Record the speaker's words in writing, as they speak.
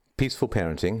Peaceful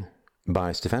Parenting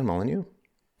by Stefan Molyneux,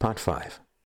 Part 5.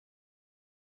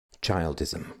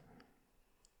 Childism.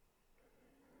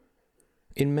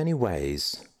 In many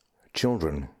ways,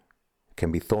 children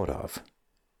can be thought of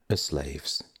as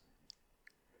slaves.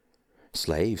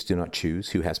 Slaves do not choose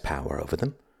who has power over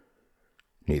them.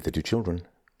 Neither do children.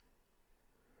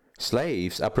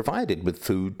 Slaves are provided with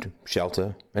food,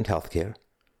 shelter, and health care,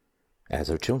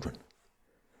 as are children.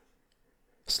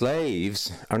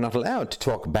 Slaves are not allowed to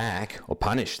talk back or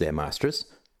punish their masters.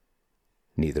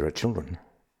 Neither are children.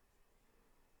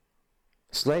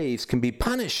 Slaves can be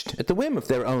punished at the whim of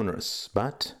their owners,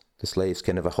 but the slaves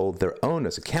can never hold their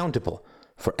owners accountable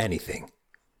for anything.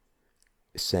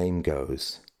 The same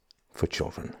goes for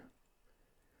children.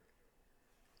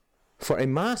 For a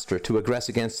master to aggress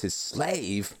against his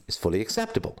slave is fully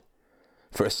acceptable.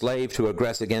 For a slave to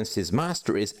aggress against his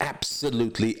master is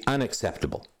absolutely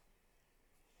unacceptable.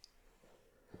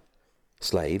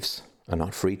 Slaves are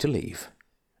not free to leave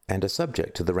and are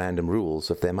subject to the random rules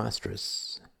of their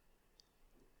masters.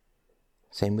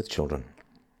 Same with children.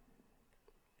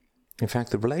 In fact,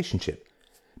 the relationship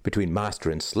between master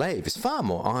and slave is far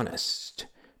more honest,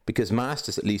 because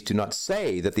masters at least do not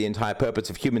say that the entire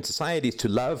purpose of human society is to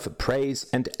love, praise,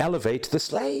 and elevate the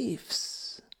slaves.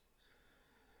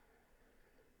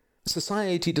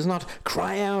 Society does not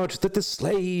cry out that the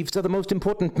slaves are the most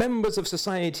important members of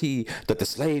society, that the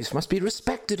slaves must be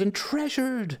respected and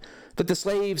treasured, that the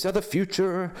slaves are the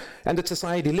future, and that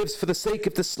society lives for the sake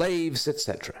of the slaves,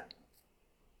 etc.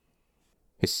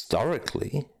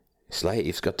 Historically,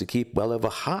 slaves got to keep well over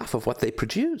half of what they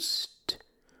produced.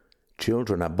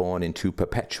 Children are born into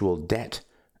perpetual debt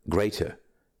greater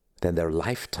than their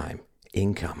lifetime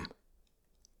income.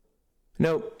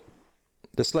 No,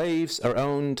 the slaves are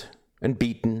owned and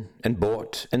beaten and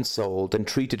bought and sold and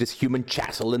treated as human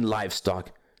chattel and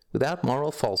livestock, without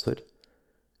moral falsehood,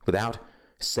 without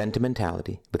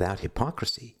sentimentality, without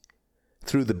hypocrisy,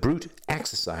 through the brute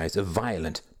exercise of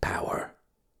violent power.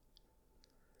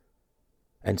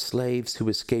 And slaves who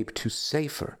escape to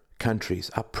safer countries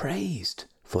are praised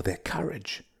for their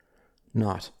courage,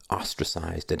 not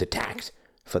ostracized and attacked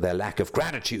for their lack of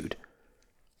gratitude.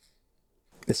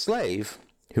 The slave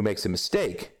who makes a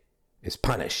mistake is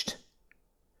punished.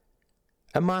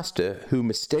 A master who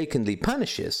mistakenly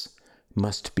punishes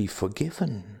must be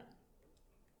forgiven.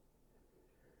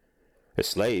 A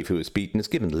slave who is beaten is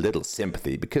given little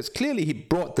sympathy because clearly he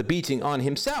brought the beating on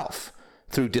himself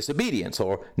through disobedience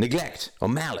or neglect or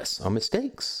malice or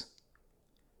mistakes.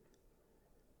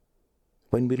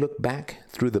 When we look back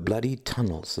through the bloody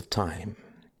tunnels of time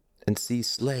and see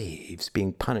slaves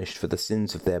being punished for the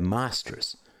sins of their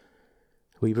masters,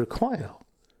 we recoil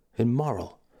in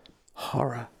moral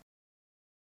horror.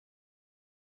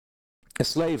 A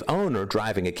slave owner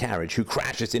driving a carriage who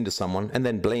crashes into someone and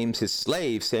then blames his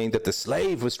slave, saying that the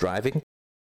slave was driving,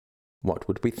 what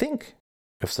would we think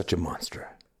of such a monster?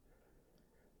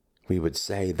 We would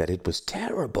say that it was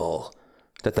terrible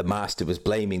that the master was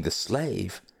blaming the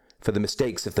slave for the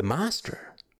mistakes of the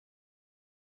master.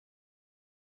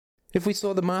 If we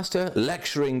saw the master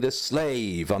lecturing the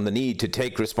slave on the need to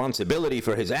take responsibility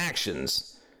for his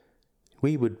actions,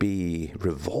 we would be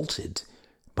revolted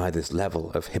by this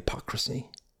level of hypocrisy.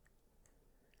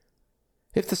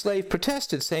 If the slave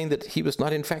protested, saying that he was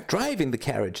not in fact driving the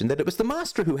carriage and that it was the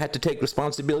master who had to take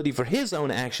responsibility for his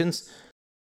own actions,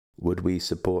 would we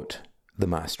support the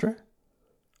master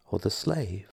or the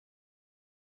slave?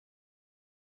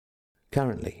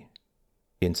 Currently,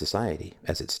 in society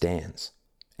as it stands,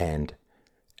 and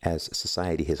as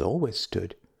society has always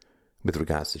stood with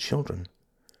regards to children,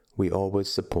 we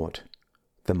always support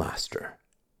the master,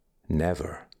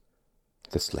 never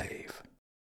the slave.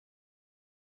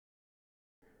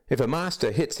 If a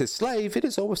master hits his slave, it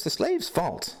is always the slave's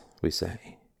fault, we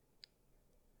say.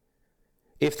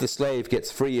 If the slave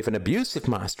gets free of an abusive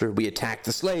master, we attack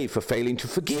the slave for failing to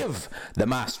forgive the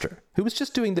master, who was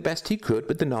just doing the best he could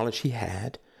with the knowledge he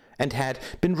had, and had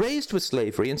been raised with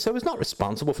slavery, and so is not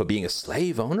responsible for being a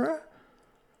slave owner.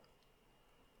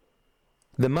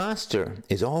 The master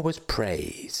is always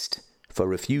praised for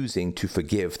refusing to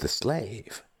forgive the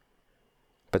slave,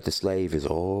 but the slave is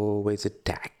always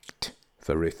attacked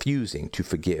for refusing to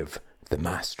forgive the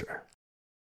master.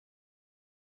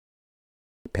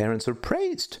 Parents are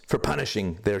praised for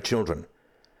punishing their children,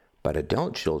 but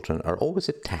adult children are always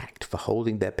attacked for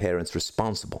holding their parents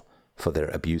responsible for their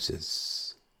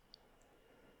abuses.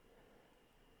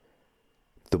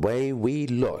 The way we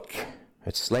look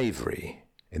at slavery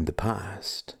in the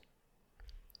past,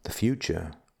 the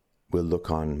future will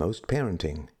look on most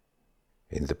parenting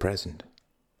in the present.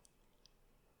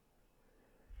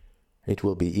 It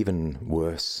will be even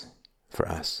worse for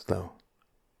us, though,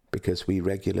 because we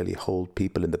regularly hold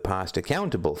people in the past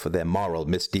accountable for their moral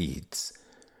misdeeds,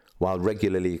 while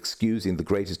regularly excusing the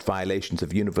greatest violations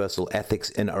of universal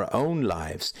ethics in our own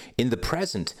lives, in the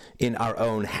present, in our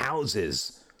own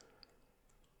houses.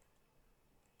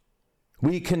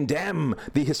 We condemn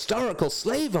the historical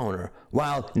slave owner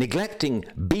while neglecting,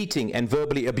 beating, and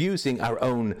verbally abusing our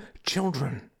own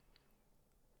children.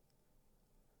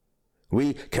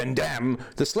 We condemn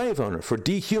the slave owner for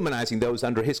dehumanizing those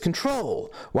under his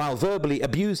control while verbally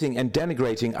abusing and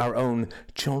denigrating our own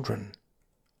children.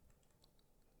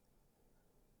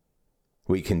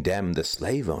 We condemn the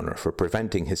slave owner for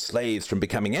preventing his slaves from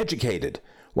becoming educated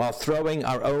while throwing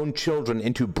our own children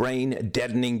into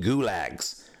brain-deadening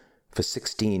gulags for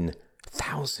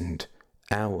 16,000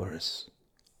 hours.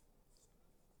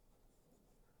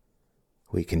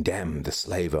 We condemn the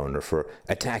slave owner for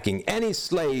attacking any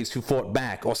slaves who fought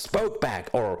back or spoke back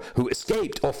or who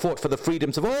escaped or fought for the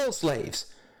freedoms of all slaves,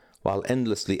 while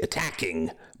endlessly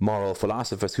attacking moral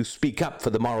philosophers who speak up for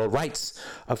the moral rights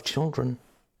of children.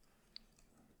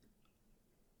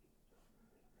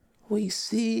 We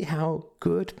see how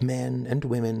good men and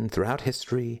women throughout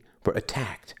history were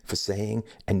attacked for saying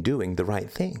and doing the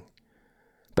right thing,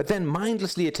 but then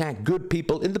mindlessly attack good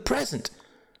people in the present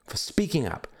for speaking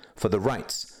up for the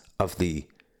rights of the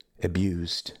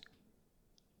abused.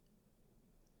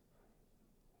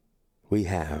 We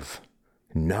have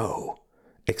no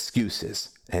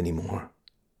excuses anymore.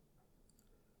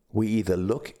 We either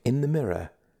look in the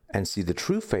mirror and see the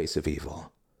true face of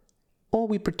evil, or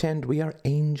we pretend we are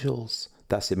angels,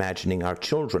 thus imagining our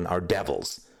children are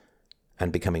devils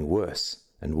and becoming worse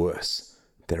and worse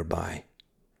thereby.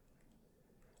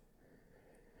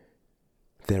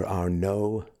 There are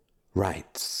no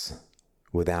rights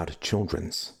without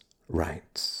children's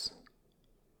rights.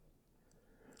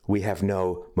 We have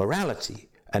no morality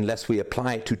unless we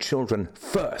apply it to children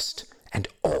first and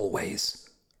always.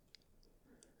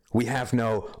 We have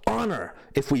no honor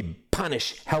if we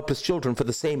punish helpless children for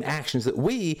the same actions that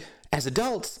we, as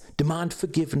adults, demand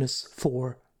forgiveness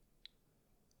for.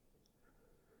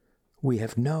 We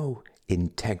have no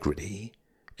integrity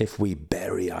if we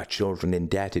bury our children in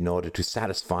debt in order to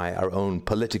satisfy our own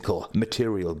political,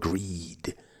 material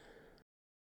greed.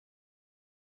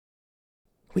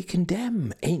 We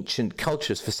condemn ancient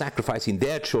cultures for sacrificing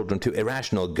their children to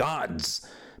irrational gods,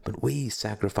 but we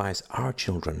sacrifice our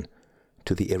children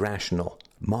to the irrational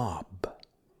mob.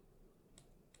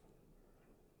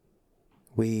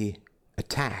 We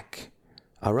attack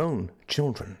our own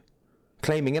children,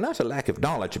 claiming an utter lack of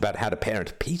knowledge about how to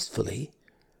parent peacefully.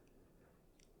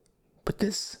 But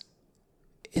this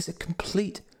is a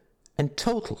complete and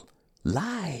total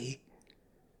lie.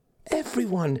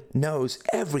 Everyone knows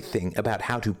everything about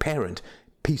how to parent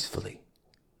peacefully.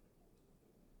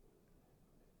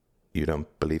 You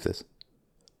don't believe this?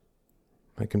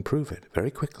 I can prove it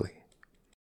very quickly.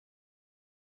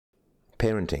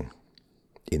 Parenting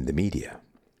in the media.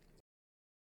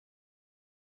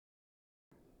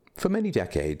 For many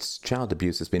decades, child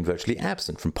abuse has been virtually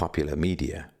absent from popular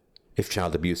media. If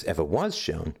child abuse ever was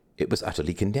shown, it was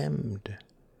utterly condemned.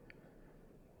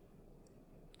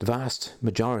 The vast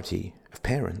majority of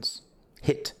parents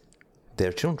hit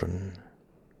their children.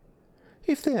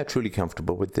 If they are truly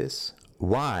comfortable with this,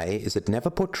 why is it never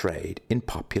portrayed in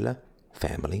popular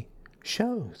family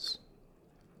shows?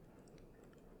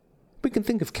 We can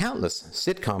think of countless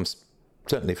sitcoms,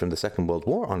 certainly from the Second World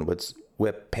War onwards,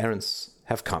 where parents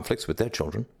have conflicts with their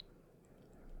children.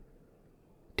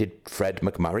 Did Fred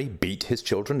McMurray beat his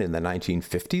children in the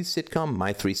 1950s sitcom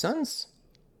My Three Sons?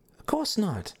 Of course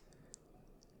not.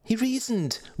 He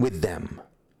reasoned with them.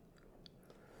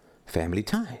 Family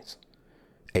ties.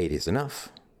 8 is enough.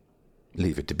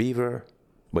 Leave It to Beaver.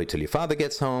 Wait Till Your Father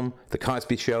Gets Home. The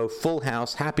Cosby Show. Full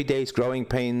House. Happy Days. Growing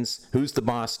Pains. Who's the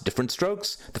Boss? Different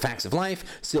Strokes. The Facts of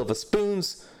Life. Silver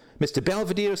Spoons. Mr.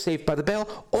 Belvedere. Saved by the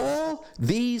Bell. All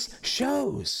these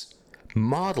shows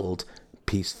modeled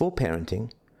peaceful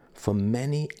parenting for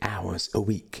many hours a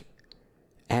week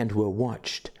and were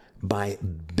watched by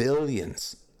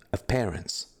billions of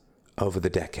parents over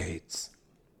the decades.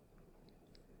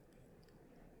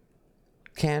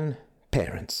 Can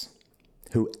parents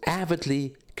who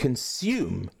avidly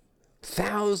consume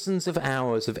thousands of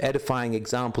hours of edifying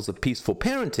examples of peaceful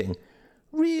parenting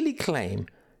really claim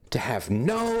to have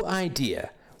no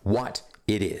idea what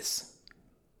it is?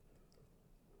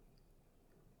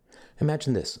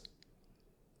 Imagine this.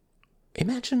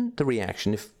 Imagine the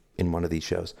reaction if, in one of these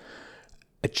shows,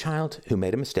 a child who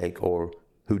made a mistake or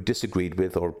who disagreed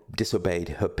with or disobeyed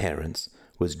her parents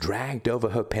was dragged over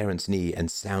her parents' knee and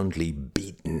soundly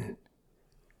beaten.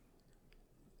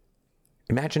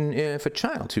 Imagine if a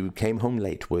child who came home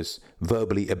late was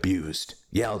verbally abused,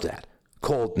 yelled at,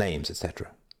 called names,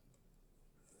 etc.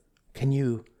 Can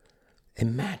you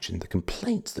imagine the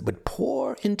complaints that would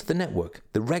pour into the network,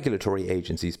 the regulatory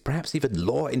agencies, perhaps even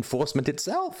law enforcement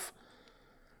itself?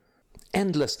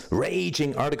 Endless,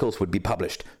 raging articles would be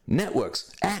published.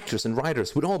 Networks, actors, and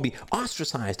writers would all be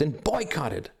ostracized and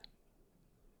boycotted.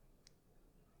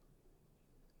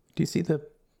 Do you see the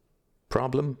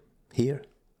problem here?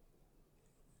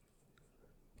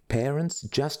 Parents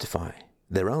justify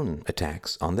their own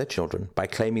attacks on their children by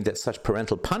claiming that such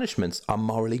parental punishments are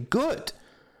morally good.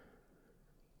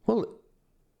 Well,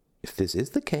 if this is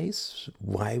the case,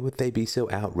 why would they be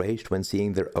so outraged when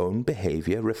seeing their own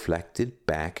behavior reflected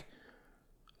back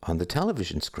on the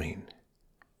television screen?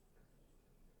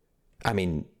 I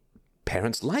mean,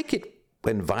 parents like it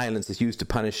when violence is used to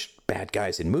punish bad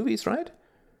guys in movies, right?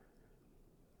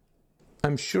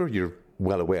 I'm sure you're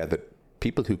well aware that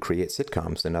people who create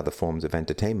sitcoms and other forms of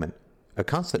entertainment are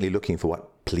constantly looking for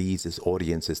what pleases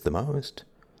audiences the most.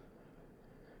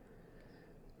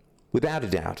 Without a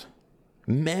doubt,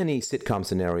 many sitcom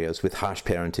scenarios with harsh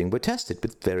parenting were tested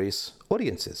with various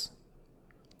audiences.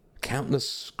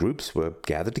 Countless groups were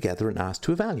gathered together and asked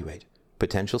to evaluate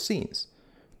potential scenes.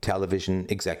 Television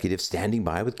executives standing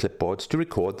by with clipboards to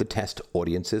record the test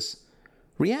audience's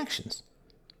reactions.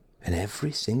 And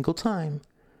every single time,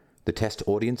 the test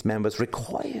audience members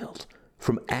recoiled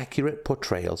from accurate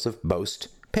portrayals of most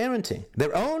parenting,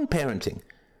 their own parenting,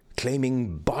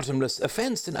 claiming bottomless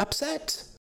offense and upset.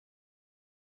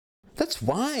 That's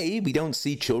why we don't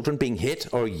see children being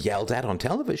hit or yelled at on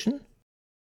television.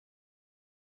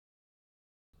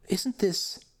 Isn't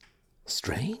this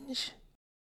strange?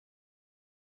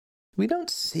 We don't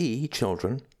see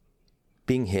children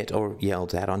being hit or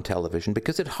yelled at on television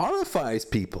because it horrifies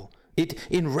people. It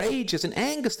enrages and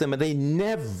angers them, and they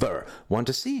never want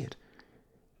to see it,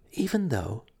 even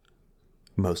though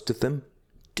most of them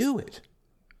do it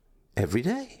every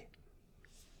day.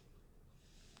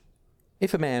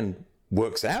 If a man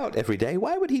works out every day,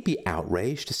 why would he be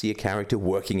outraged to see a character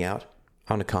working out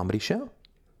on a comedy show?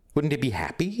 Wouldn't he be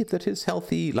happy that his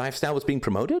healthy lifestyle was being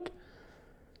promoted?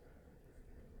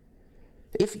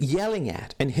 If yelling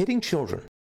at and hitting children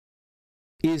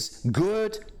is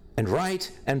good and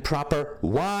right and proper,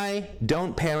 why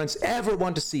don't parents ever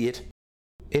want to see it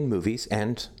in movies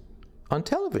and on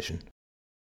television?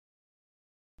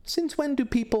 Since when do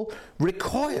people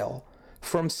recoil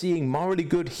from seeing morally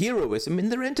good heroism in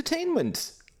their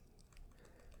entertainment?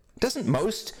 Doesn't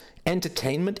most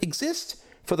entertainment exist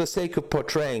for the sake of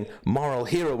portraying moral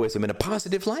heroism in a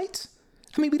positive light?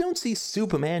 I mean, we don't see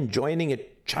Superman joining a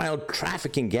child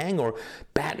trafficking gang or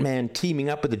Batman teaming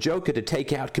up with the Joker to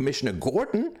take out Commissioner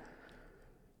Gordon.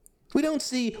 We don't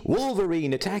see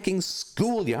Wolverine attacking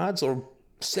schoolyards or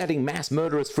setting mass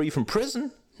murderers free from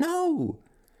prison. No.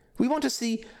 We want to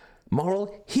see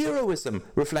moral heroism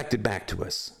reflected back to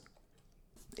us.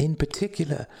 In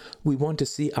particular, we want to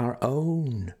see our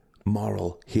own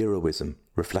moral heroism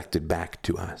reflected back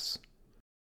to us.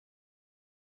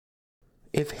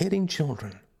 If hitting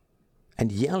children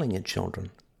and yelling at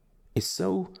children is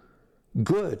so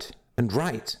good and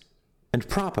right and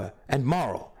proper and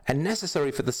moral and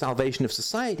necessary for the salvation of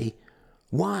society,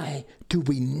 why do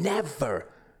we never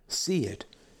see it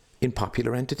in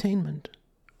popular entertainment?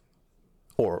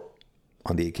 Or,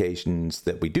 on the occasions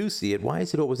that we do see it, why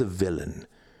is it always a villain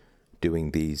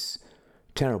doing these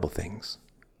terrible things?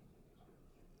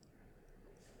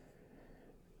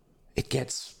 It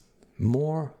gets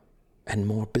more and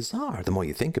more bizarre the more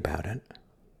you think about it.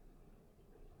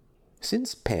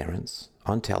 Since parents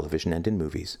on television and in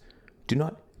movies do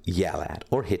not yell at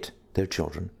or hit their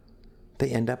children, they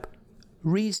end up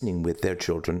reasoning with their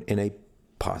children in a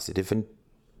positive and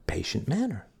patient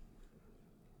manner.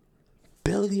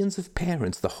 Billions of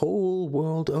parents the whole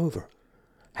world over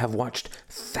have watched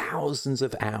thousands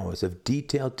of hours of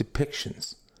detailed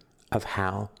depictions of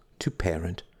how to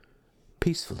parent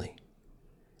peacefully.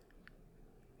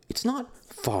 It's not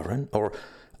foreign or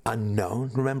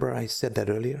unknown. Remember I said that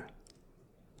earlier?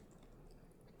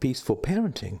 Peaceful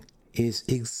parenting is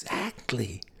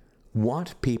exactly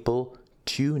what people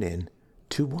tune in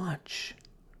to watch.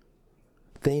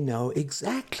 They know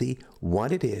exactly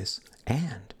what it is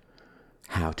and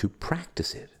how to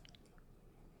practice it.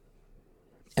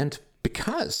 And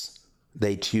because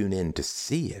they tune in to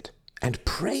see it and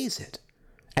praise it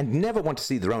and never want to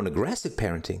see their own aggressive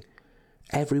parenting,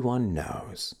 everyone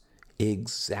knows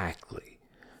exactly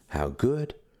how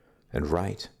good and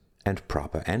right and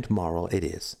proper and moral it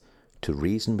is to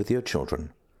reason with your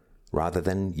children rather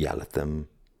than yell at them,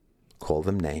 call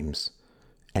them names,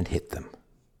 and hit them.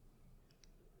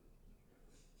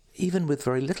 even with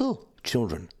very little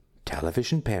children,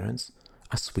 television parents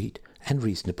are sweet and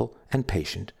reasonable and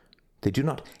patient. They do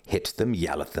not hit them,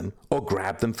 yell at them, or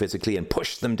grab them physically and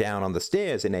push them down on the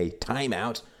stairs in a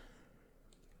timeout.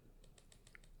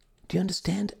 Do you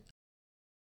understand?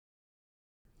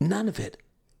 None of it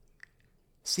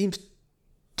seems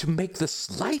to make the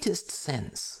slightest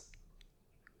sense.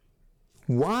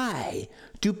 Why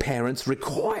do parents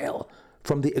recoil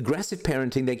from the aggressive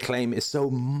parenting they claim is so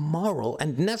moral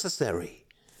and necessary?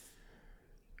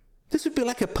 This would be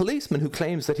like a policeman who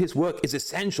claims that his work is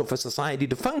essential for society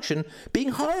to function, being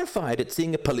horrified at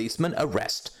seeing a policeman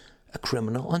arrest a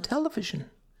criminal on television.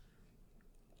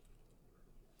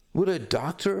 Would a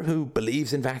doctor who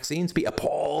believes in vaccines be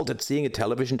appalled at seeing a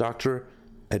television doctor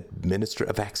administer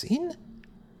a vaccine?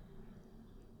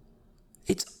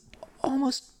 It's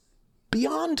almost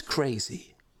beyond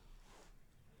crazy.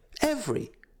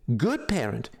 Every good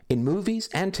parent in movies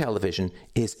and television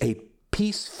is a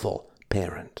peaceful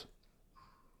parent.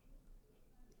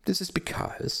 This is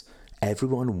because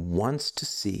everyone wants to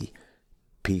see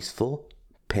peaceful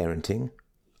parenting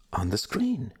on the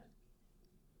screen.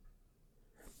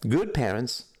 Good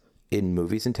parents in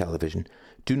movies and television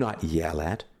do not yell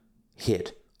at,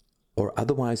 hit, or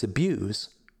otherwise abuse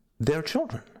their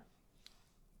children.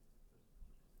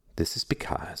 This is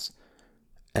because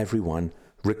everyone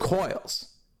recoils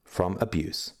from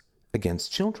abuse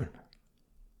against children.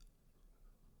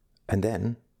 And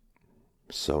then,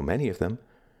 so many of them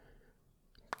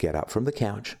get up from the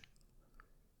couch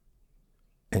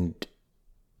and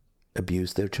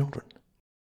abuse their children.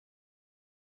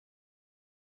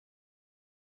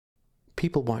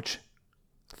 People watch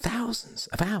thousands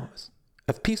of hours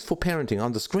of peaceful parenting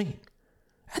on the screen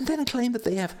and then claim that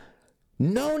they have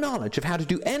no knowledge of how to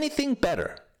do anything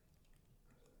better.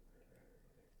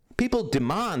 People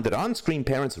demand that on-screen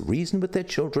parents reason with their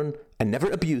children and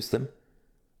never abuse them,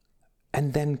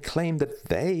 and then claim that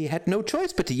they had no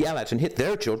choice but to yell at and hit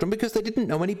their children because they didn't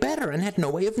know any better and had no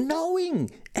way of knowing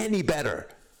any better.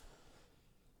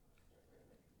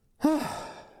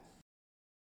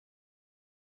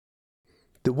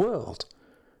 The world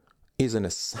is an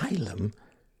asylum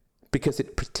because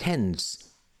it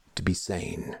pretends to be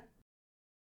sane.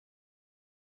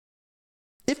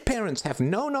 If parents have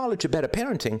no knowledge of better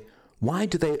parenting, why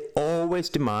do they always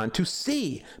demand to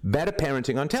see better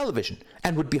parenting on television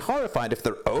and would be horrified if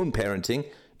their own parenting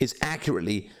is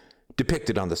accurately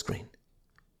depicted on the screen?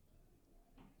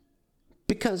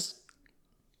 Because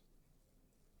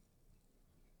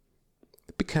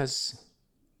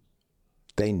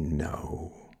they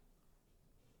know.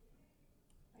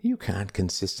 You can't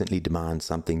consistently demand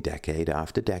something decade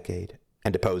after decade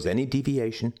and oppose any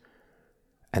deviation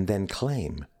and then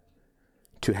claim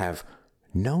to have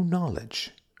no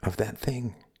knowledge of that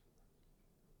thing.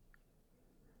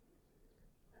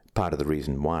 Part of the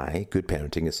reason why good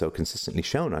parenting is so consistently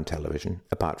shown on television,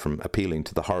 apart from appealing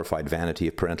to the horrified vanity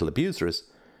of parental abusers,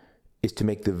 is to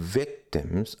make the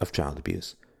victims of child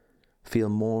abuse feel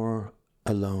more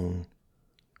alone,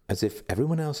 as if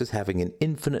everyone else is having an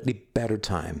infinitely better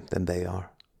time than they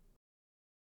are.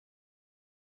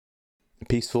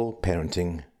 Peaceful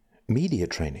parenting media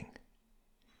training.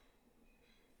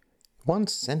 One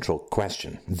central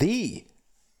question, the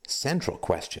central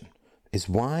question, is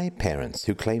why parents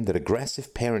who claim that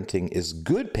aggressive parenting is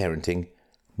good parenting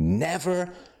never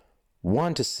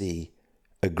want to see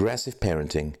aggressive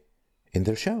parenting in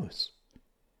their shows.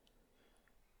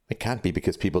 It can't be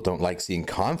because people don't like seeing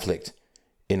conflict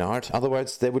in art.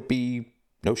 Otherwise, there would be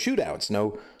no shootouts,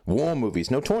 no war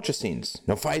movies, no torture scenes,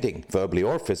 no fighting, verbally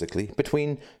or physically,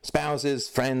 between spouses,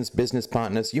 friends, business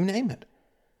partners, you name it.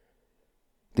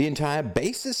 The entire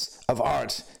basis of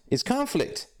art is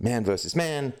conflict. Man versus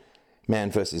man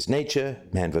versus nature,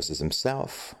 man versus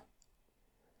himself.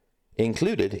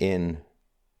 Included in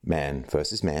man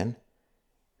versus man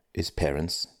is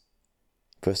parents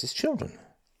versus children.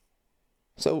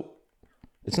 So,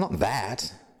 it's not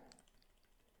that.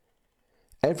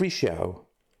 Every show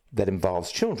that involves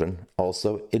children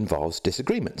also involves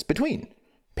disagreements between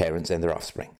parents and their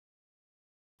offspring.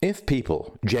 If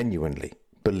people genuinely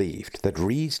believed that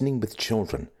reasoning with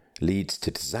children leads to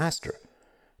disaster,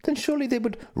 then surely they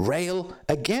would rail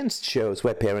against shows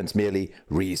where parents merely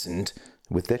reasoned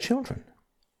with their children.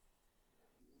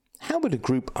 How would a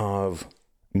group of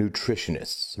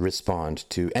nutritionists respond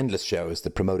to endless shows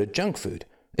that promoted junk food,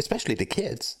 especially to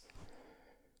kids?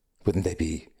 Wouldn't they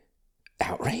be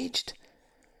outraged?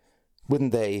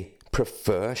 Wouldn't they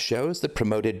prefer shows that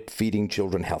promoted feeding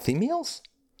children healthy meals?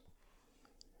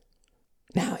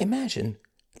 Now imagine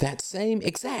that same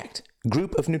exact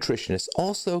group of nutritionists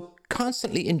also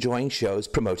constantly enjoying shows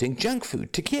promoting junk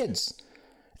food to kids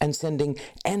and sending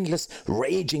endless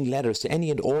raging letters to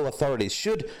any and all authorities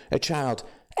should a child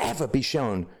ever be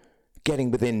shown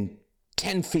getting within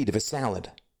 10 feet of a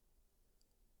salad.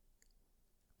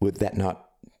 Would that not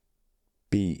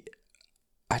be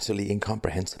utterly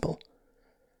incomprehensible?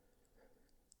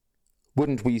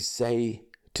 Wouldn't we say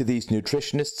to these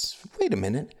nutritionists, wait a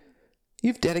minute,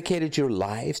 you've dedicated your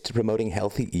lives to promoting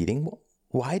healthy eating.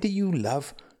 Why do you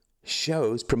love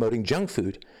shows promoting junk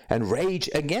food and rage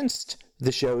against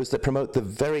the shows that promote the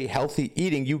very healthy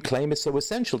eating you claim is so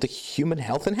essential to human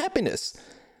health and happiness?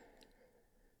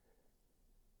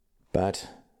 But,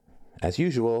 as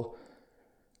usual,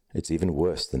 it's even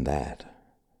worse than that.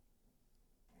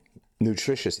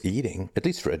 Nutritious eating, at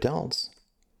least for adults,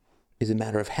 is a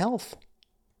matter of health,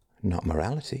 not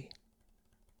morality.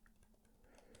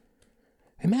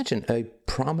 Imagine a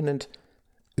prominent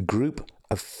group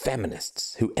of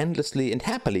feminists who endlessly and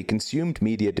happily consumed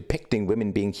media depicting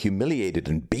women being humiliated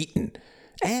and beaten,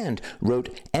 and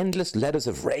wrote endless letters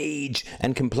of rage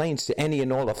and complaints to any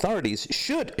and all authorities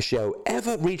should a show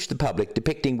ever reach the public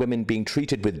depicting women being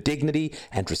treated with dignity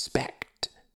and respect.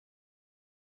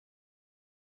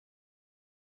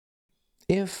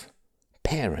 If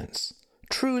parents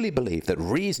truly believe that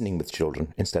reasoning with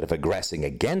children instead of aggressing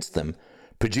against them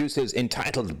produces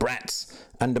entitled brats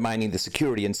undermining the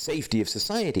security and safety of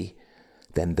society,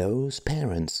 then those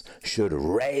parents should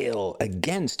rail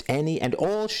against any and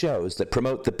all shows that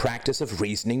promote the practice of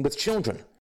reasoning with children.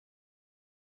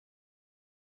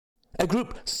 A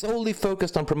group solely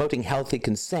focused on promoting healthy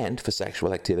consent for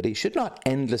sexual activity should not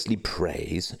endlessly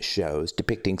praise shows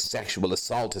depicting sexual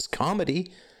assault as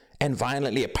comedy and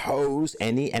violently oppose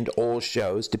any and all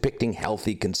shows depicting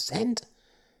healthy consent.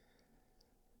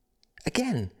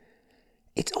 Again,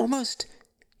 it's almost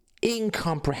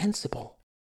incomprehensible.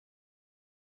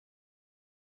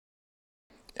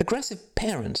 Aggressive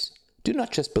parents do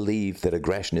not just believe that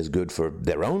aggression is good for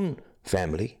their own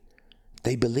family,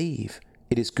 they believe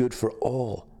it is good for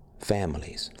all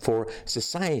families, for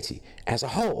society as a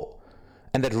whole,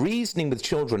 and that reasoning with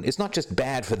children is not just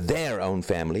bad for their own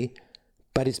family,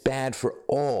 but is bad for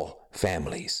all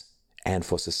families and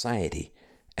for society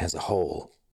as a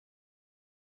whole.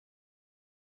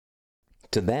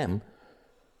 To them,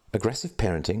 aggressive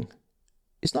parenting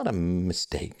is not a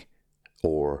mistake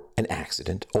or an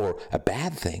accident or a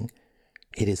bad thing.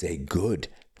 It is a good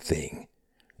thing,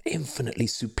 infinitely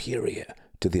superior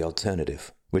to the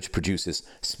alternative, which produces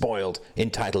spoiled,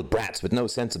 entitled brats with no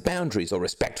sense of boundaries or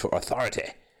respect for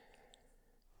authority.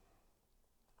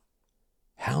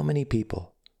 How many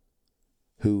people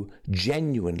who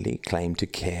genuinely claim to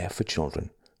care for children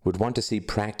would want to see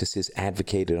practices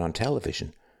advocated on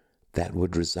television that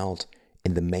would result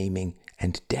in the maiming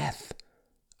and death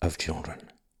of children?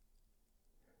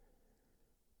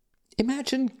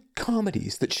 Imagine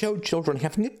comedies that showed children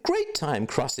having a great time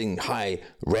crossing high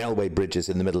railway bridges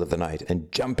in the middle of the night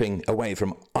and jumping away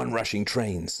from onrushing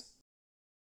trains.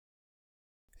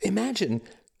 Imagine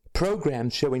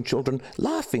programs showing children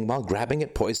laughing while grabbing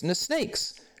at poisonous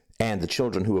snakes, and the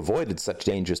children who avoided such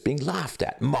dangers being laughed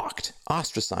at, mocked,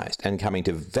 ostracized, and coming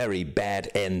to very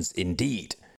bad ends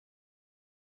indeed.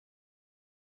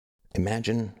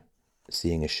 Imagine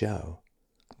seeing a show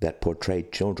that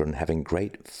portrayed children having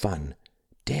great fun,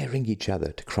 daring each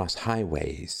other to cross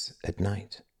highways at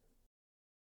night.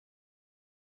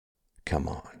 Come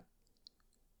on.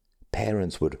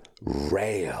 Parents would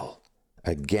rail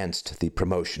against the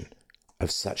promotion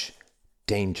of such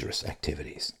dangerous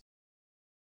activities.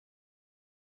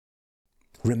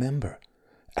 Remember,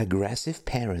 aggressive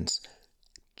parents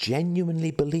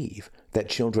genuinely believe that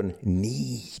children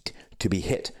need to be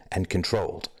hit and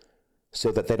controlled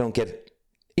so that they don't get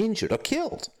injured or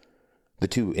killed. The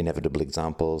two inevitable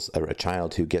examples are a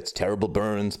child who gets terrible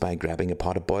burns by grabbing a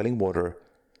pot of boiling water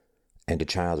and a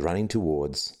child running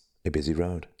towards a busy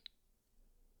road.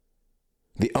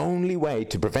 The only way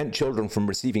to prevent children from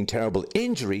receiving terrible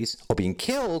injuries or being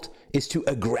killed is to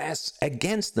aggress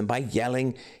against them by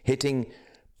yelling, hitting,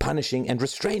 punishing, and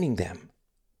restraining them.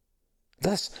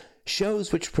 Thus,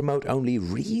 shows which promote only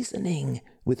reasoning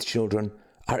with children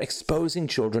are exposing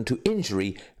children to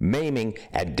injury, maiming,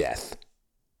 and death.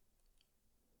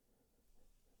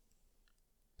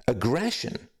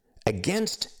 Aggression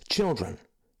against children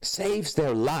saves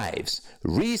their lives.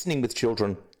 Reasoning with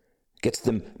children gets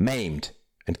them maimed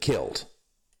and killed.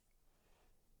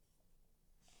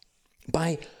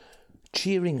 By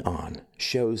cheering on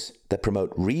shows that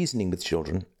promote reasoning with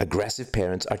children, aggressive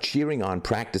parents are cheering on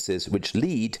practices which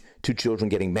lead to children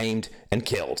getting maimed and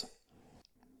killed.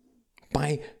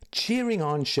 By cheering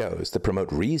on shows that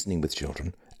promote reasoning with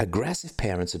children, aggressive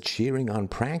parents are cheering on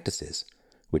practices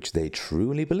which they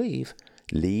truly believe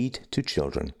lead to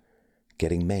children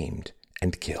getting maimed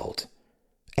and killed,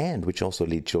 and which also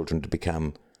lead children to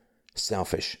become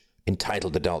selfish,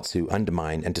 entitled adults who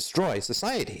undermine and destroy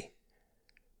society.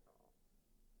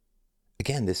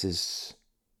 Again, this is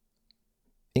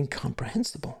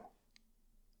incomprehensible.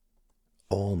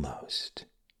 Almost.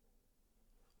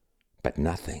 But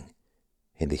nothing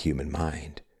in the human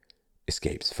mind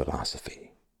escapes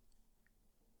philosophy.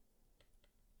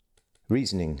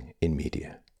 Reasoning in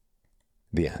media.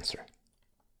 The answer.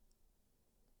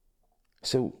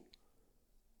 So,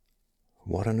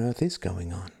 what on earth is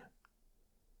going on?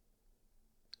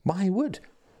 Why would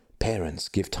parents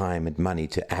give time and money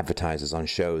to advertisers on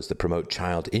shows that promote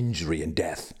child injury and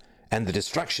death and the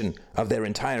destruction of their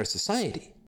entire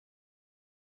society?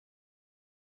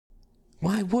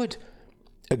 Why would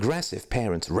aggressive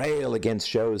parents rail against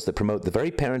shows that promote the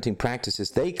very parenting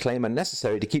practices they claim are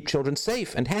necessary to keep children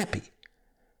safe and happy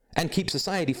and keep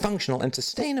society functional and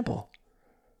sustainable?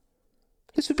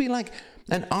 This would be like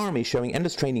an army showing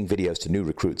endless training videos to new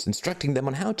recruits, instructing them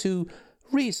on how to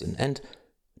reason and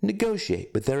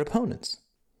negotiate with their opponents,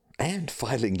 and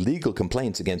filing legal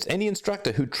complaints against any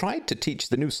instructor who tried to teach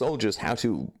the new soldiers how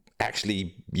to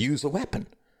actually use a weapon.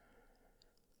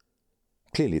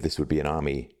 Clearly, this would be an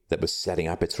army that was setting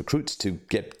up its recruits to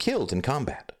get killed in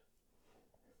combat.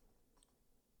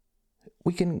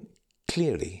 We can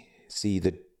clearly see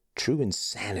the true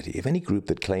insanity of any group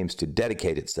that claims to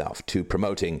dedicate itself to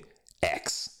promoting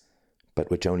X, but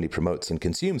which only promotes and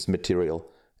consumes material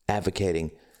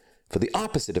advocating for the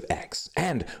opposite of X,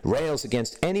 and rails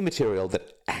against any material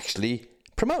that actually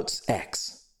promotes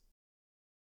X.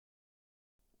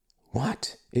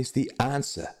 What is the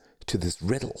answer to this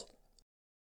riddle?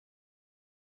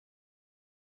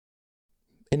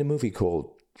 In a movie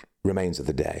called Remains of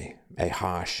the Day, a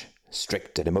harsh,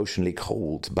 strict, and emotionally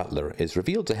cold butler is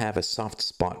revealed to have a soft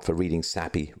spot for reading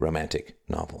sappy romantic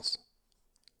novels.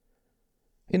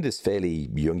 In this fairly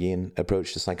Jungian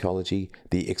approach to psychology,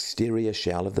 the exterior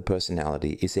shell of the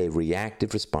personality is a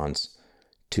reactive response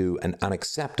to an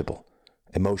unacceptable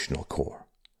emotional core.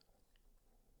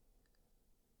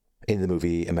 In the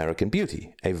movie American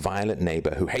Beauty, a violent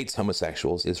neighbor who hates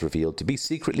homosexuals is revealed to be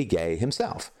secretly gay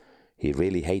himself. He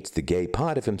really hates the gay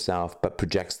part of himself, but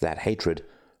projects that hatred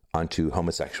onto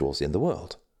homosexuals in the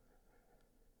world.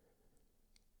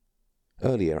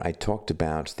 Earlier, I talked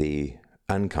about the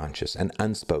unconscious and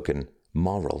unspoken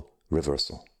moral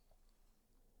reversal.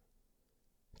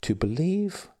 To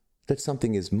believe that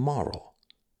something is moral,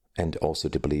 and also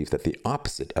to believe that the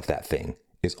opposite of that thing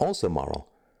is also moral,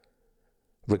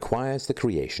 requires the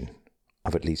creation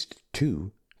of at least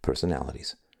two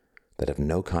personalities that have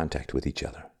no contact with each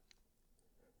other.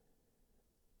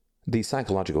 The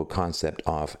psychological concept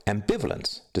of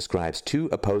ambivalence describes two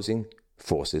opposing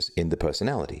forces in the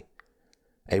personality.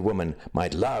 A woman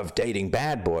might love dating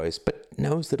bad boys, but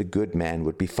knows that a good man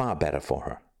would be far better for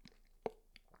her.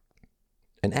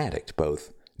 An addict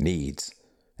both needs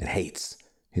and hates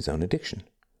his own addiction.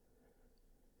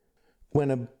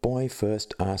 When a boy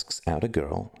first asks out a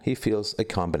girl, he feels a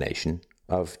combination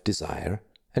of desire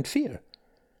and fear.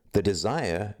 The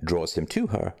desire draws him to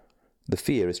her. The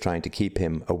fear is trying to keep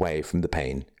him away from the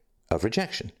pain of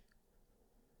rejection.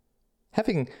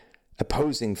 Having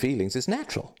opposing feelings is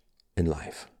natural in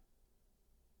life.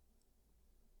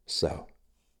 So,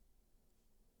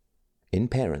 in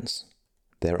parents,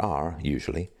 there are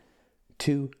usually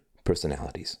two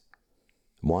personalities,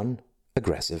 one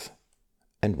aggressive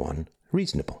and one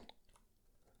reasonable.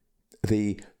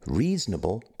 The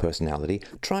reasonable personality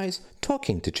tries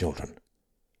talking to children.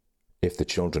 If the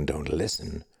children don't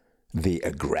listen, the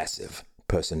aggressive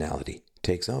personality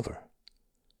takes over.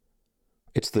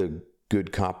 It's the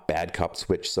good cop, bad cop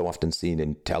switch so often seen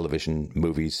in television,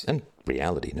 movies, and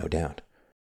reality, no doubt.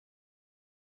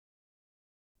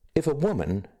 If a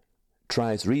woman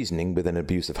tries reasoning with an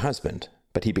abusive husband,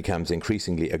 but he becomes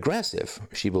increasingly aggressive,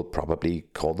 she will probably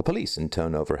call the police and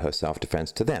turn over her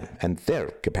self-defense to them and their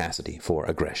capacity for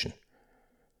aggression.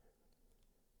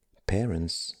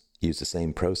 Parents use the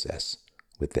same process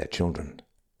with their children.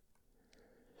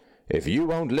 If you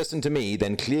won't listen to me,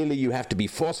 then clearly you have to be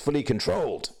forcefully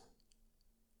controlled.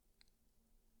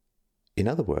 In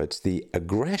other words, the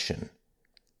aggression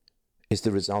is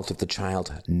the result of the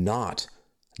child not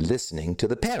listening to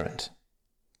the parent.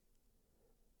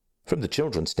 From the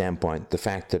children's standpoint, the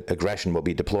fact that aggression will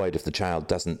be deployed if the child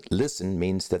doesn't listen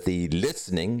means that the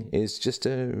listening is just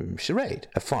a charade,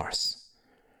 a farce.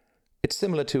 It's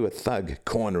similar to a thug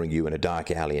cornering you in a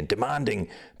dark alley and demanding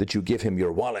that you give him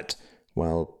your wallet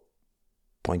while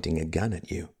pointing a gun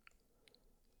at you.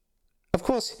 Of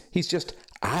course, he's just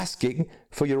asking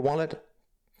for your wallet,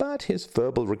 but his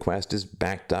verbal request is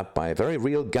backed up by a very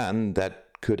real gun that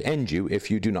could end you if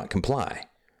you do not comply.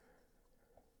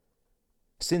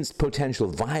 Since potential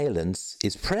violence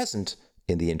is present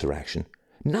in the interaction,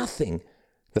 nothing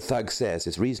the thug says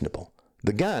is reasonable.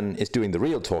 The gun is doing the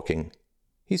real talking.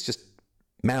 He's just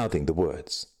mouthing the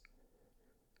words.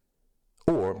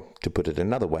 Or, to put it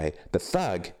another way, the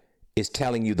thug is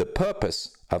telling you the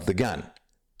purpose of the gun,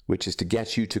 which is to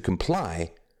get you to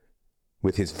comply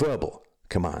with his verbal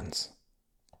commands.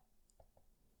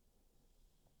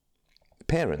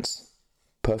 Parents,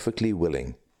 perfectly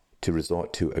willing to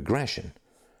resort to aggression,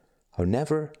 are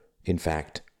never, in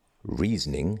fact,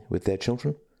 reasoning with their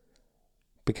children,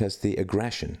 because the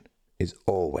aggression is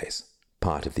always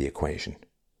part of the equation.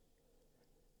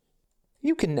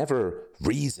 You can never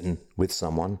reason with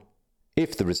someone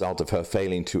if the result of her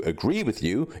failing to agree with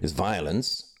you is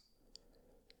violence.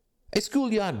 A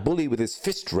schoolyard bully with his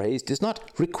fist raised is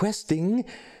not requesting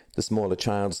the smaller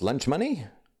child's lunch money.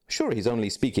 Sure, he's only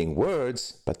speaking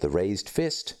words, but the raised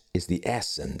fist is the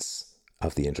essence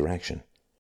of the interaction.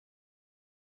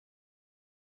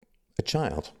 A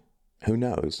child who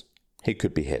knows he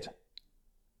could be hit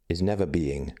is never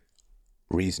being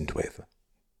reasoned with.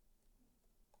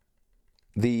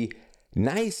 The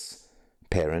nice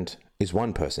parent is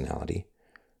one personality.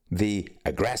 The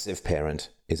aggressive parent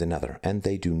is another, and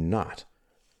they do not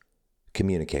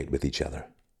communicate with each other.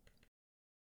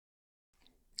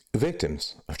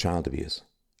 Victims of child abuse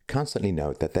constantly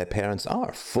note that their parents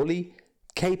are fully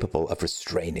capable of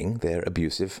restraining their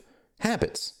abusive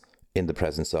habits in the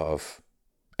presence of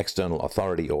external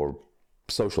authority or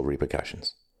social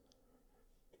repercussions.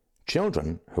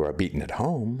 Children who are beaten at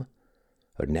home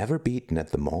are never beaten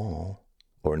at the mall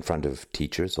or in front of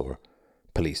teachers or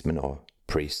policemen or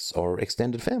priests or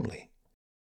extended family.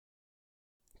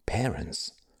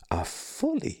 Parents are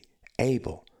fully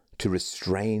able to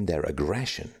restrain their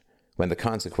aggression when the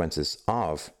consequences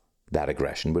of that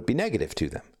aggression would be negative to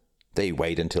them. They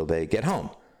wait until they get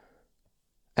home,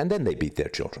 and then they beat their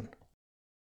children.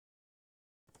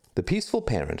 The peaceful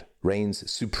parent reigns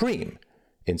supreme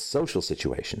in social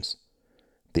situations.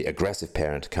 The aggressive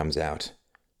parent comes out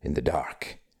in the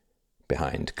dark,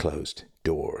 behind closed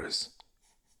doors.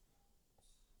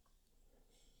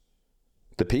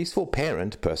 The peaceful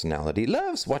parent personality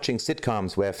loves watching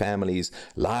sitcoms where families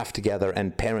laugh together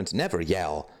and parents never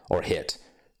yell or hit,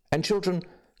 and children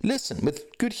listen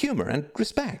with good humor and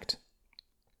respect.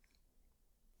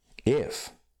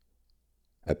 If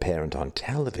a parent on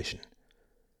television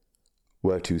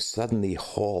were to suddenly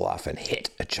haul off and hit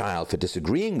a child for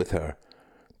disagreeing with her,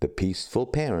 the peaceful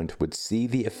parent would see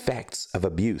the effects of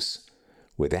abuse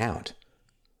without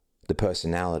the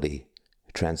personality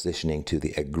transitioning to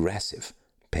the aggressive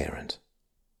parent.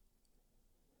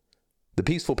 The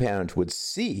peaceful parent would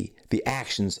see the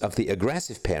actions of the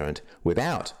aggressive parent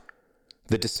without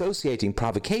the dissociating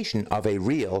provocation of a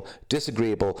real,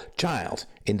 disagreeable child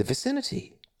in the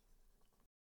vicinity.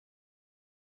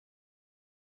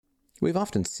 We've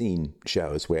often seen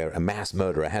shows where a mass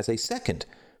murderer has a second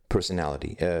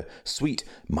personality, a sweet,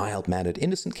 mild-mannered,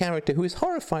 innocent character who is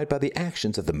horrified by the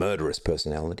actions of the murderous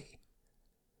personality.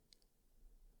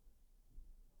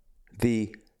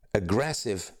 The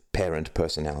aggressive parent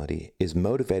personality is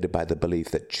motivated by the belief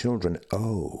that children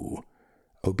owe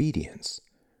obedience,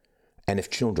 and if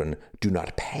children do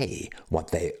not pay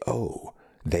what they owe,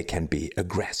 they can be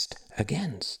aggressed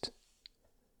against.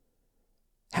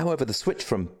 However, the switch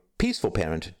from peaceful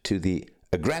parent to the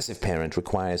aggressive parent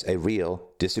requires a real,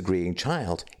 disagreeing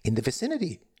child in the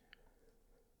vicinity.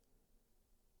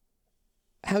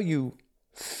 How you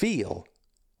feel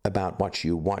about what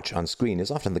you watch on screen is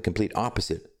often the complete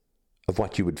opposite of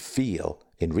what you would feel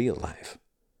in real life.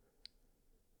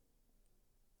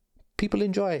 People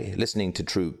enjoy listening to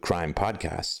true crime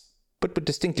podcasts, but would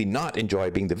distinctly not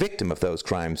enjoy being the victim of those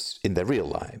crimes in their real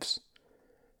lives.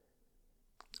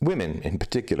 Women, in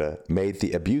particular, made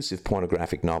the abusive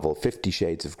pornographic novel 50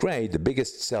 Shades of Grey the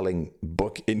biggest-selling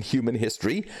book in human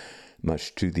history,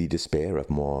 much to the despair of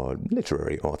more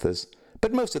literary authors.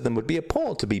 But most of them would be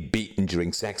appalled to be beaten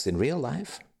during sex in real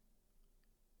life.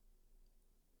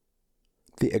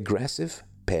 The aggressive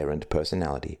parent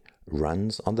personality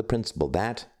runs on the principle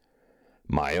that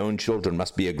my own children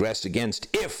must be aggressed against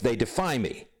if they defy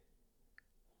me.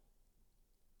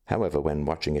 However, when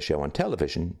watching a show on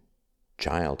television,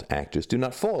 child actors do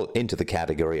not fall into the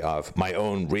category of my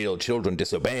own real children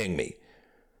disobeying me.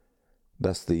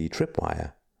 Thus, the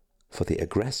tripwire for the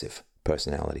aggressive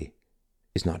personality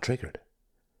is not triggered.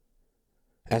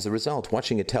 As a result,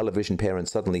 watching a television parent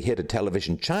suddenly hit a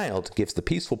television child gives the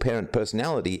peaceful parent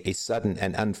personality a sudden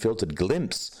and unfiltered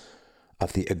glimpse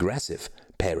of the aggressive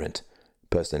parent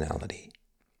personality.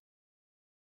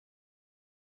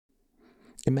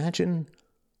 Imagine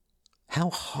how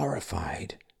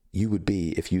horrified you would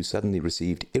be if you suddenly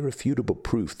received irrefutable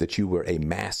proof that you were a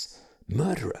mass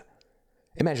murderer.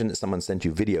 Imagine that someone sent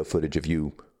you video footage of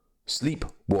you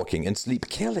sleepwalking and sleep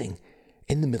killing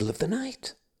in the middle of the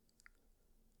night.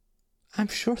 I'm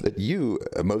sure that you,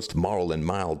 a most moral and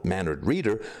mild-mannered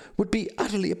reader, would be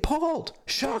utterly appalled,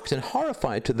 shocked, and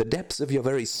horrified to the depths of your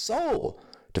very soul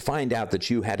to find out that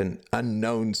you had an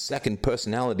unknown second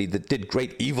personality that did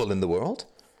great evil in the world.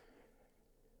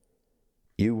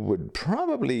 You would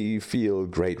probably feel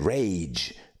great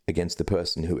rage against the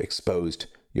person who exposed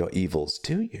your evils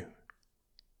to you.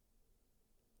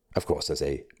 Of course, as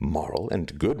a moral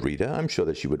and good reader, I'm sure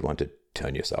that you would want to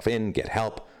turn yourself in, get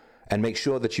help, and make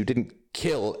sure that you didn't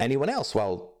kill anyone else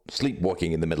while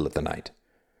sleepwalking in the middle of the night.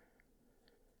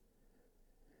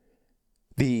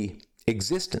 The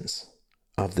existence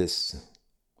of this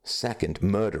second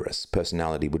murderous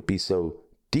personality would be so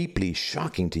deeply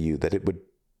shocking to you that it would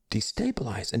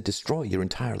destabilize and destroy your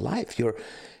entire life, your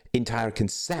entire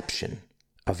conception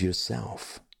of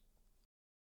yourself.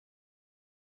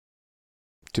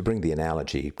 To bring the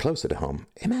analogy closer to home,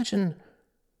 imagine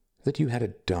that you had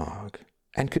a dog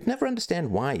and could never understand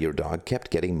why your dog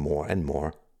kept getting more and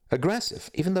more aggressive,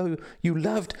 even though you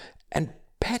loved and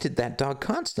petted that dog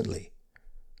constantly.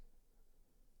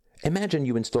 Imagine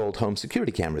you installed home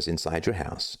security cameras inside your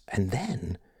house and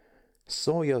then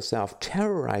saw yourself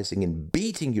terrorizing and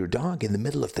beating your dog in the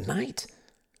middle of the night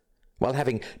while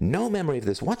having no memory of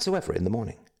this whatsoever in the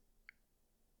morning.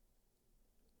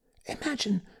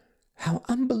 Imagine how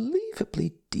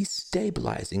unbelievably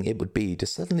destabilizing it would be to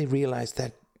suddenly realize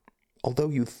that although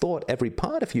you thought every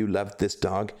part of you loved this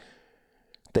dog,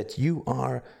 that you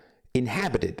are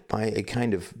inhabited by a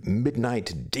kind of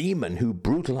midnight demon who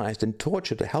brutalized and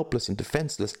tortured a helpless and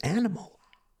defenseless animal.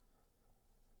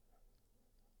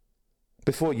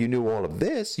 Before you knew all of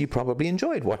this, you probably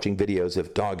enjoyed watching videos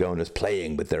of dog owners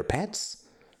playing with their pets,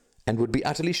 and would be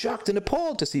utterly shocked and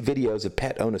appalled to see videos of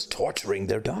pet owners torturing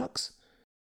their dogs.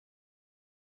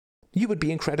 You would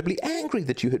be incredibly angry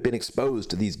that you had been exposed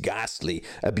to these ghastly,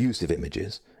 abusive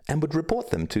images, and would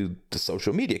report them to the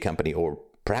social media company, or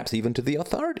perhaps even to the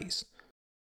authorities.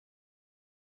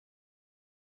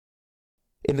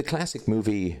 In the classic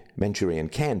movie Manchurian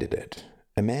Candidate,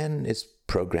 a man is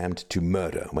programmed to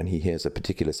murder when he hears a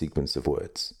particular sequence of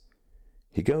words.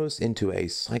 He goes into a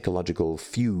psychological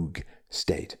fugue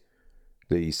state,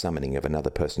 the summoning of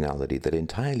another personality that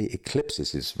entirely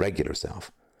eclipses his regular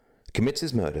self, commits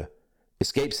his murder,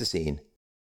 escapes the scene,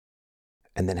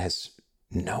 and then has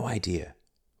no idea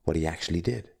what he actually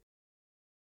did.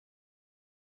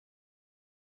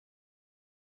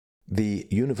 The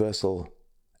universal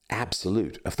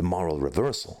absolute of the moral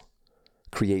reversal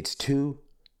creates two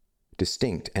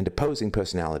distinct and opposing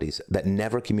personalities that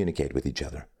never communicate with each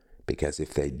other, because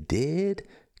if they did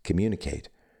communicate,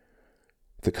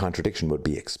 the contradiction would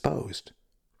be exposed,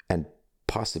 and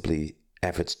possibly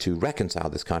efforts to reconcile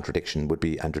this contradiction would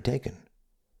be undertaken.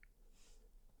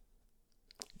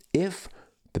 If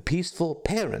the peaceful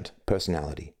parent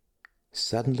personality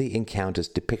suddenly encounters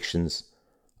depictions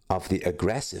of the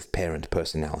aggressive parent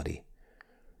personality,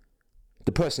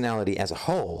 the personality as a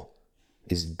whole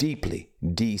is deeply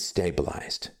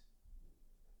destabilized.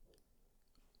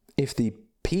 If the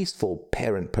peaceful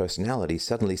parent personality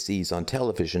suddenly sees on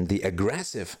television the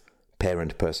aggressive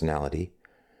parent personality,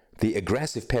 the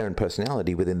aggressive parent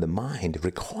personality within the mind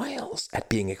recoils at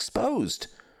being exposed,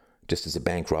 just as a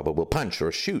bank robber will punch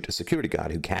or shoot a security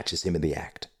guard who catches him in the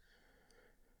act.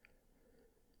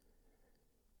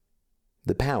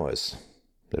 The powers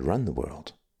that run the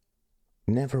world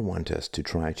never want us to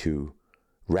try to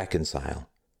reconcile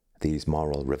these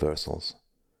moral reversals,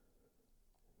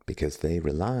 because they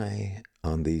rely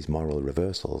on these moral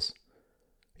reversals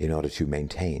in order to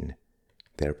maintain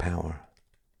their power.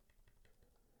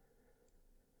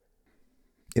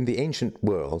 In the ancient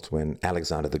world, when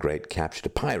Alexander the Great captured a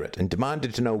pirate and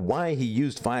demanded to know why he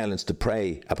used violence to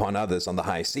prey upon others on the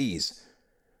high seas,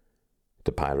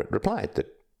 the pirate replied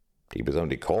that he was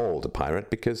only called a pirate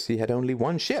because he had only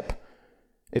one ship.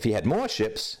 If he had more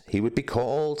ships, he would be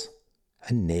called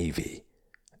a navy,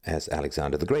 as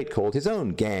Alexander the Great called his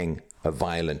own gang of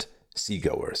violent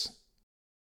seagoers.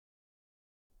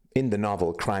 In the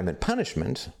novel Crime and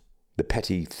Punishment, the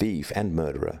petty thief and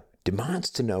murderer demands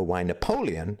to know why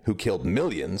Napoleon, who killed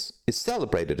millions, is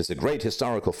celebrated as a great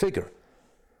historical figure,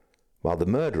 while the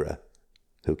murderer,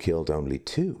 who killed only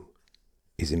 2,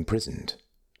 is imprisoned.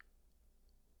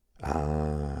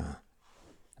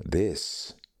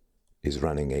 This is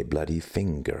running a bloody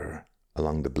finger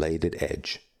along the bladed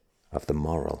edge of the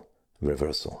moral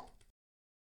reversal.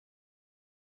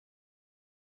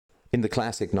 In the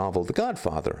classic novel The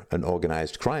Godfather, an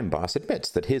organized crime boss admits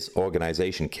that his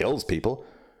organization kills people,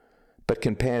 but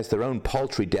compares their own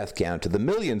paltry death count to the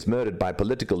millions murdered by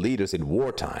political leaders in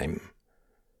wartime.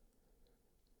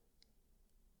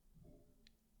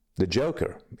 The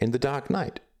Joker in The Dark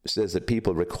Knight says that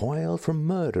people recoil from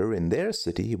murder in their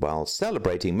city while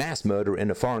celebrating mass murder in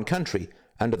a foreign country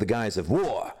under the guise of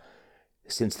war,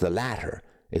 since the latter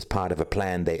is part of a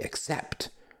plan they accept,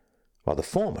 while the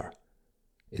former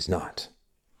is not.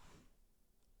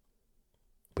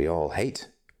 We all hate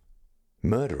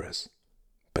murderers,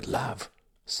 but love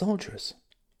soldiers.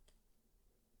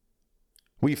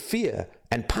 We fear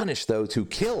and punish those who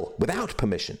kill without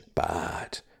permission,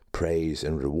 but praise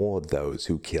and reward those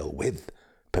who kill with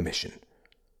permission.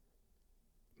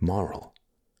 Moral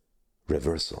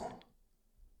reversal.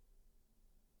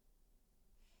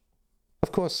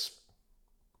 Of course,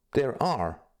 there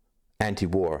are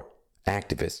anti-war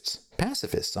activists,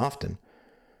 pacifists often,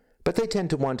 but they tend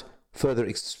to want further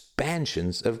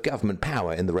expansions of government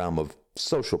power in the realm of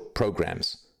social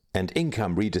programs and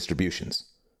income redistributions.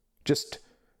 Just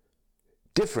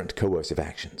different coercive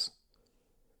actions.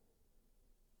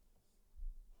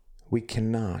 We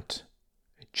cannot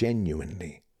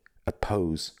genuinely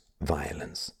oppose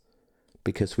violence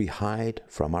because we hide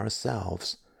from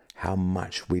ourselves how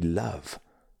much we love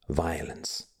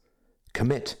violence,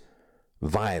 commit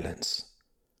violence,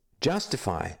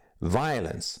 justify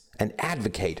violence, and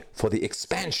advocate for the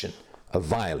expansion of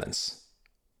violence.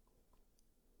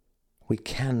 We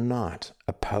cannot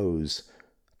oppose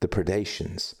the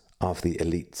predations of the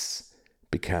elites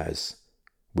because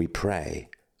we prey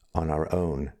on our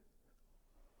own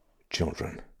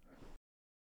children.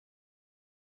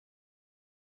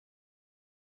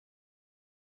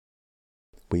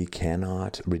 We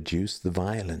cannot reduce the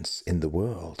violence in the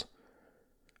world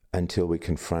until we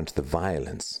confront the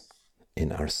violence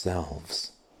in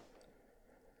ourselves.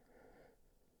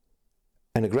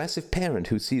 An aggressive parent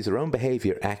who sees her own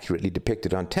behavior accurately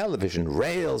depicted on television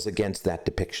rails against that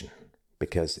depiction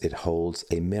because it holds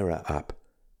a mirror up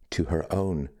to her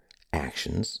own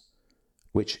actions,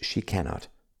 which she cannot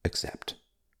accept.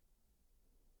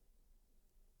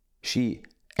 She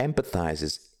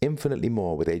empathizes infinitely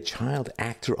more with a child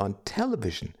actor on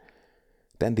television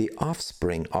than the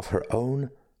offspring of her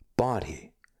own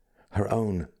body, her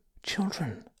own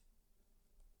children.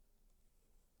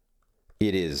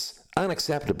 It is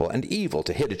unacceptable and evil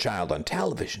to hit a child on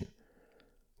television,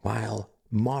 while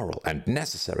moral and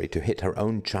necessary to hit her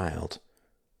own child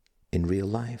in real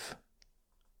life.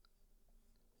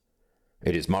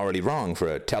 It is morally wrong for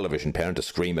a television parent to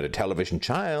scream at a television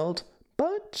child,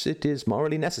 but it is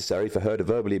morally necessary for her to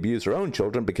verbally abuse her own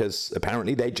children because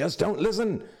apparently they just don't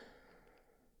listen.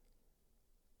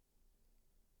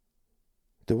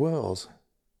 The world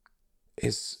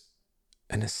is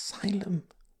an asylum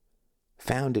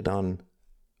founded on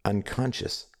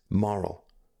unconscious moral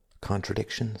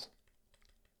contradictions.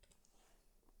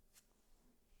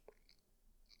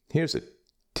 Here's a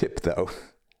tip, though.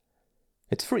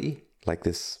 It's free, like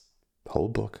this whole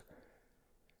book.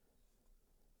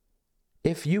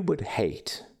 If you would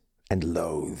hate and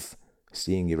loathe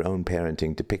seeing your own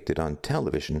parenting depicted on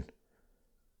television,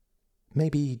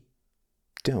 maybe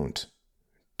don't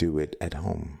do it at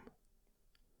home.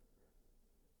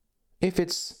 If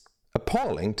it's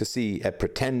appalling to see a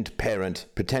pretend parent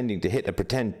pretending to hit a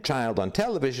pretend child on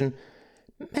television,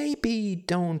 maybe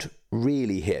don't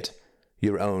really hit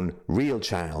your own real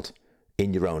child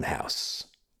in your own house.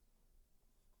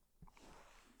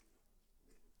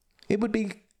 It would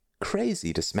be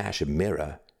crazy to smash a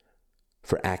mirror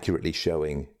for accurately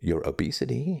showing your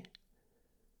obesity.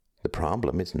 The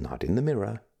problem is not in the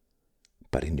mirror,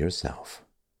 but in yourself.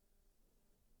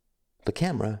 The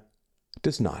camera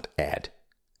does not add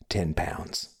 10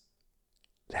 pounds.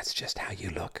 That's just how you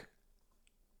look.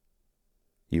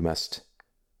 You must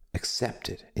accept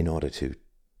it in order to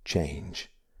change,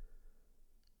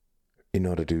 in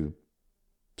order to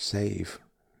save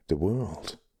the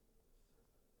world,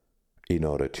 in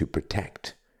order to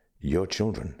protect your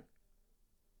children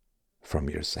from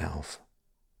yourself.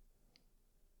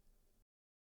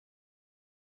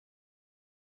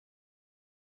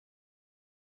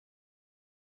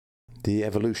 The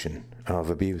evolution of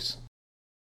abuse.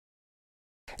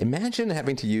 Imagine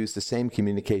having to use the same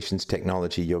communications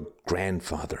technology your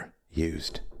grandfather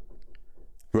used.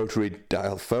 Rotary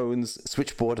dial phones,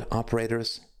 switchboard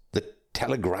operators, the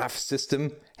telegraph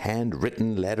system,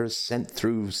 handwritten letters sent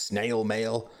through snail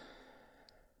mail.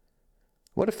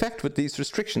 What effect would these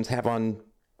restrictions have on,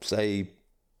 say,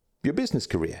 your business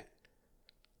career?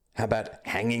 How about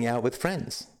hanging out with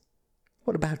friends?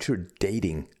 What about your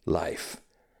dating life?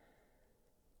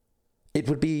 It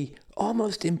would be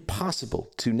almost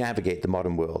impossible to navigate the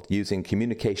modern world using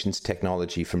communications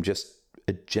technology from just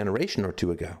a generation or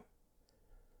two ago.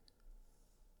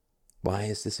 Why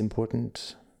is this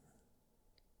important?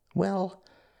 Well,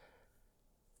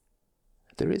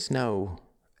 there is no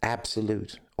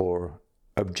absolute or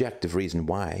objective reason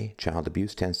why child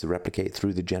abuse tends to replicate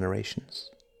through the generations.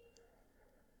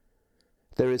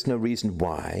 There is no reason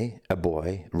why a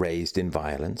boy raised in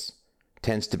violence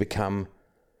tends to become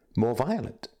more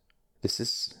violent. This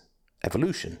is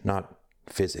evolution, not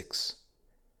physics.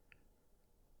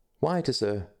 Why does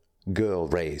a girl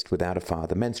raised without a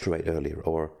father menstruate earlier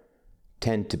or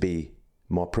tend to be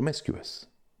more promiscuous?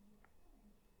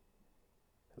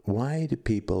 Why do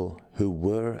people who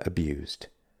were abused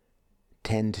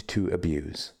tend to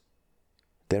abuse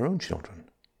their own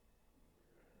children?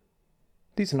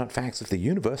 These are not facts of the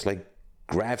universe like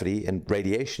gravity and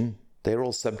radiation. They are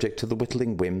all subject to the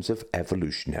whittling whims of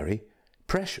evolutionary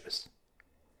pressures.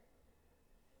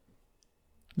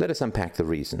 Let us unpack the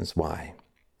reasons why,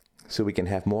 so we can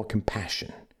have more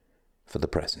compassion for the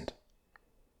present.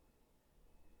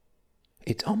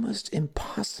 It's almost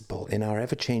impossible in our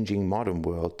ever-changing modern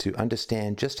world to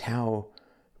understand just how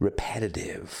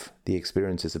repetitive the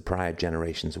experiences of prior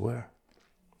generations were.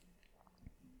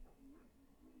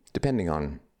 Depending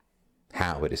on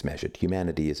how it is measured,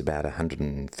 humanity is about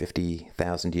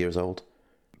 150,000 years old.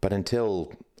 But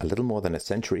until a little more than a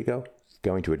century ago,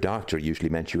 going to a doctor usually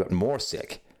meant you got more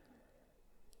sick.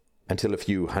 Until a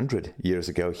few hundred years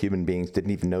ago, human beings didn't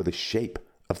even know the shape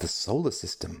of the solar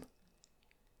system.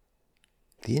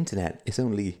 The internet is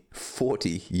only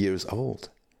 40 years old.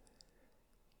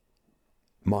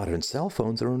 Modern cell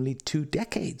phones are only 2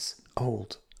 decades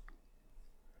old.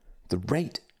 The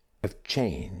rate of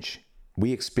change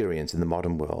we experience in the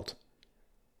modern world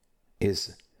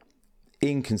is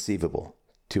inconceivable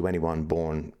to anyone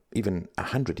born even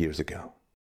 100 years ago.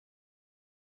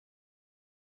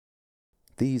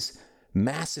 These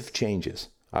massive changes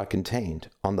are contained,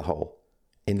 on the whole,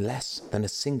 in less than a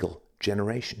single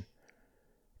generation,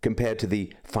 compared to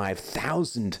the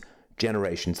 5,000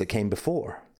 generations that came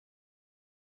before.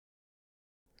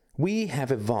 We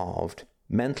have evolved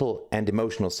mental and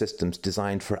emotional systems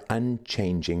designed for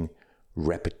unchanging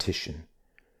repetition,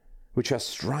 which are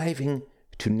striving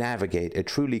to navigate a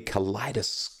truly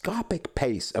kaleidoscopic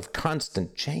pace of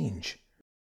constant change.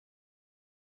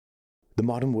 The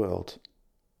modern world,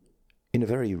 in a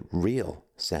very real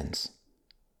sense,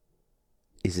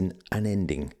 is an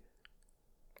unending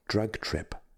drug trip